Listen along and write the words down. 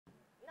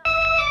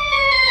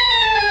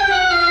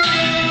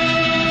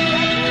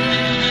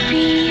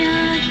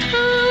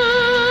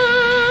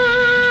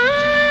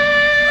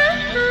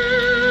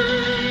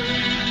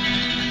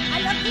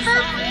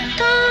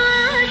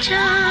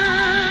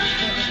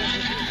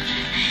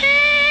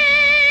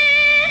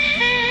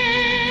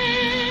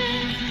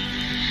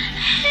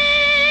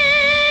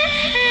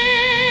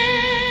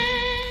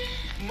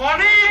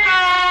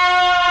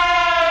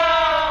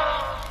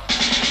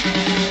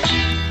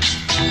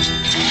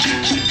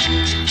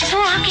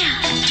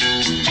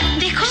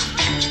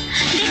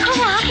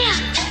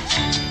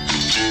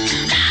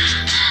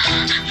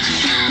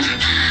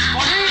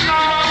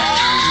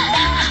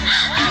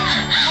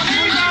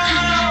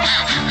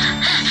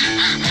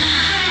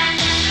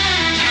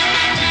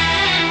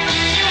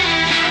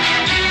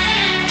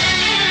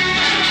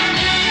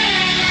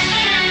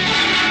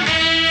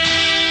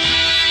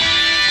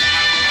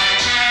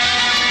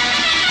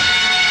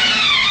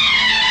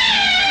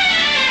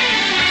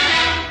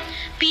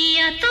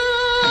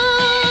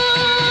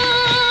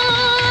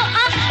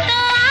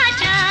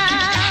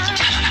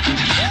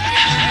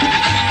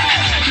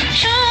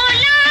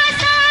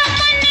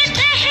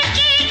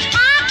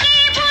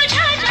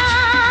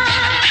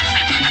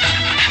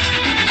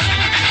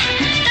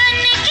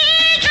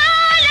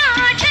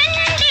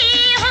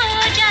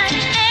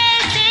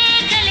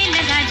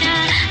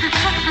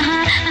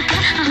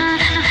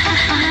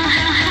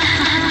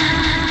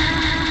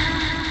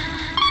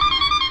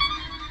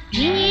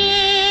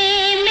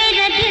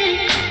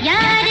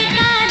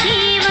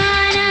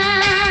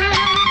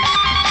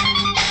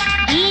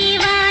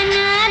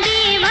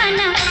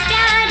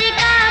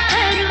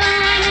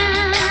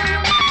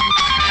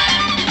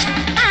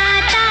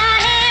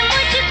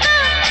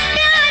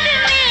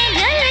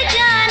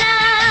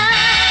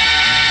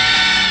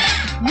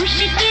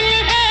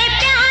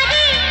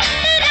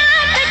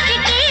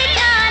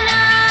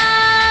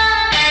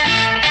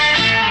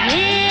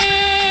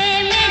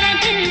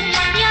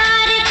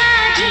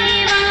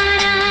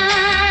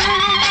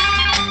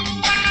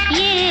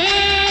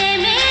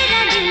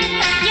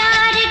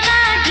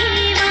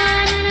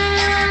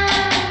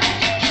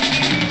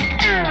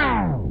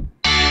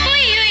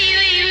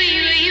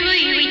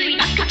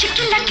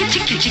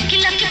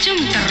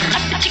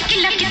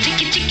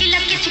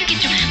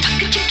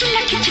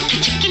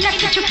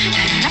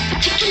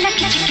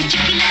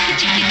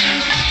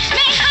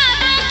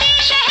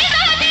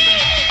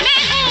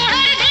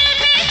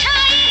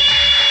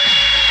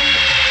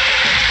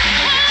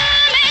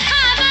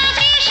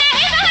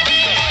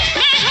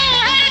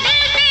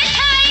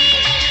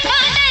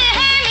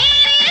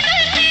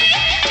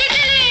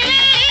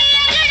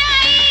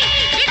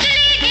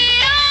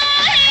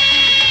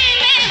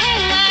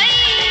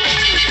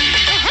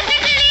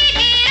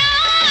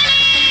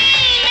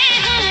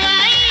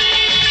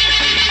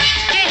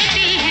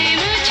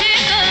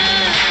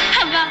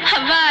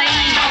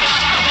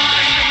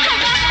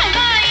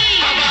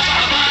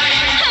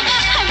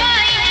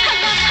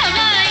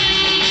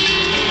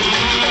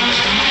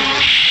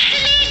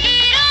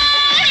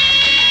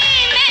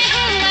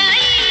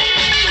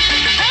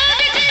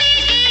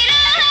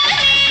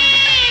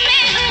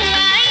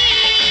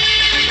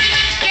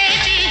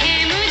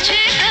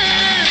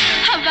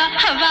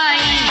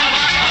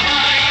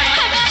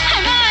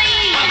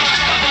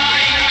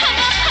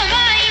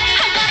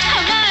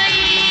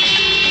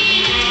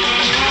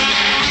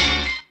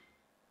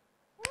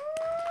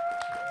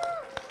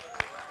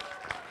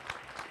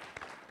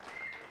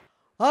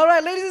All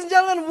right, ladies and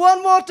gentlemen, one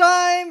more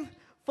time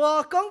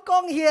for Kong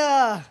Kong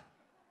here.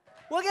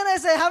 What can I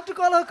say? I have to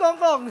call her Kong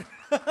Kong.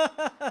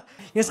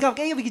 Yes, kap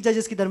kayo bigi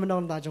judges kita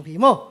menang tajong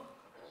mo.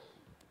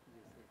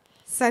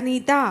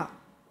 Sanita.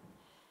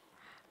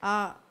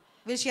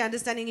 Will she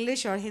understand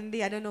English or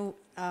Hindi? I don't know.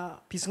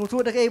 Pis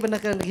ngutu dah kayo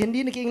benar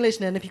Hindi nak English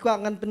na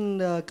napikwa ngan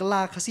pen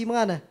kelak kasih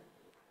mana?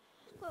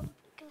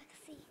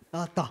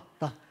 Tah.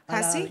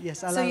 Kasi?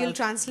 Yes, so you'll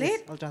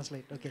translate? Yes, I'll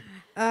translate. Okay.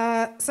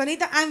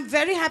 Sanita, I'm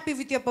very happy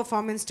with your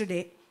performance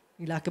today.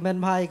 Ila comment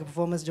bhai ke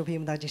performance jo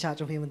phim da jisha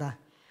jo phim da.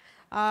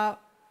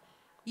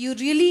 You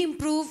really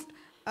improved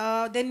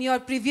than your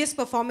previous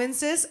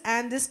performances,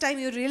 and this time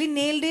you really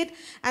nailed it.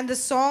 And the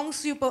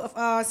songs you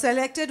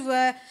selected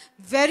were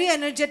very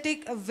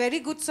energetic, very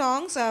good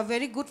songs,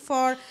 very good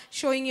for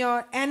showing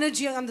your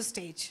energy on the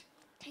stage.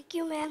 Thank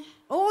you, ma'am.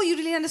 Oh, you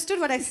really understood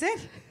what I said?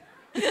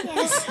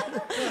 Yes.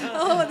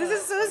 Oh, this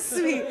is so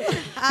sweet.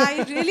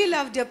 I really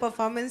loved your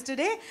performance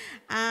today.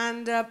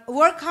 And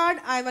work hard.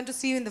 I want to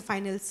see you in the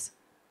finals.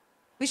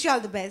 Wish you all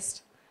the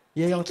best.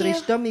 Yeah, yang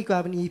terishtam iku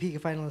aben EP ke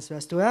finals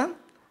best tu ya.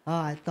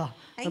 Ito.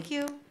 Thank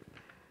you.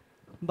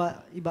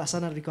 Iba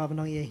sana biko aben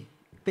ang ye.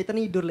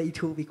 Petani idur la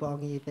itu biko ang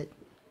ye pet.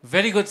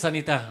 Very good,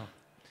 Sanita.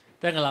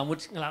 Tapi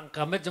ngalang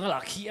kamet jangan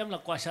laki am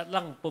lang kuasat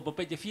lang.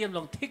 Popopet je film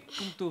lang tik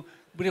tu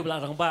beri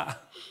belarang ba.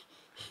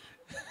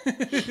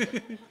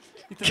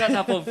 Itu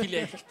dah apa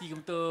filem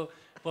kum tu,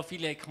 apa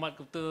filem kemat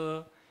kum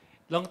tu.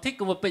 Long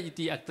tik kum apa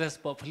jadi aktris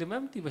pop film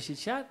am tiba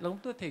sisat long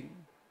tu ting.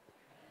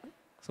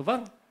 So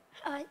bang.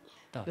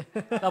 Tahu.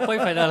 Apa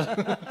yang final?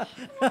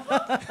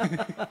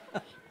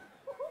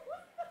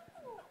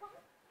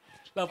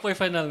 Apa yang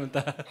final nanti?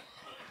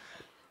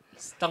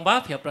 Tang bah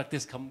pihak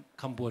praktis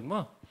kambuan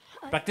mah.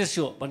 Praktis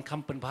show, ban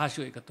kampen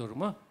bahasa ikatur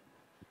mah.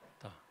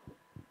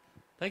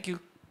 Thank you.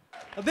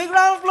 A big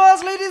round of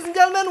applause, ladies and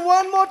gentlemen.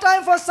 One more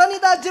time for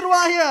Sanita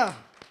Jyrwa here.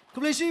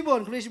 Kumleshi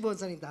bon,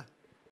 Sanita.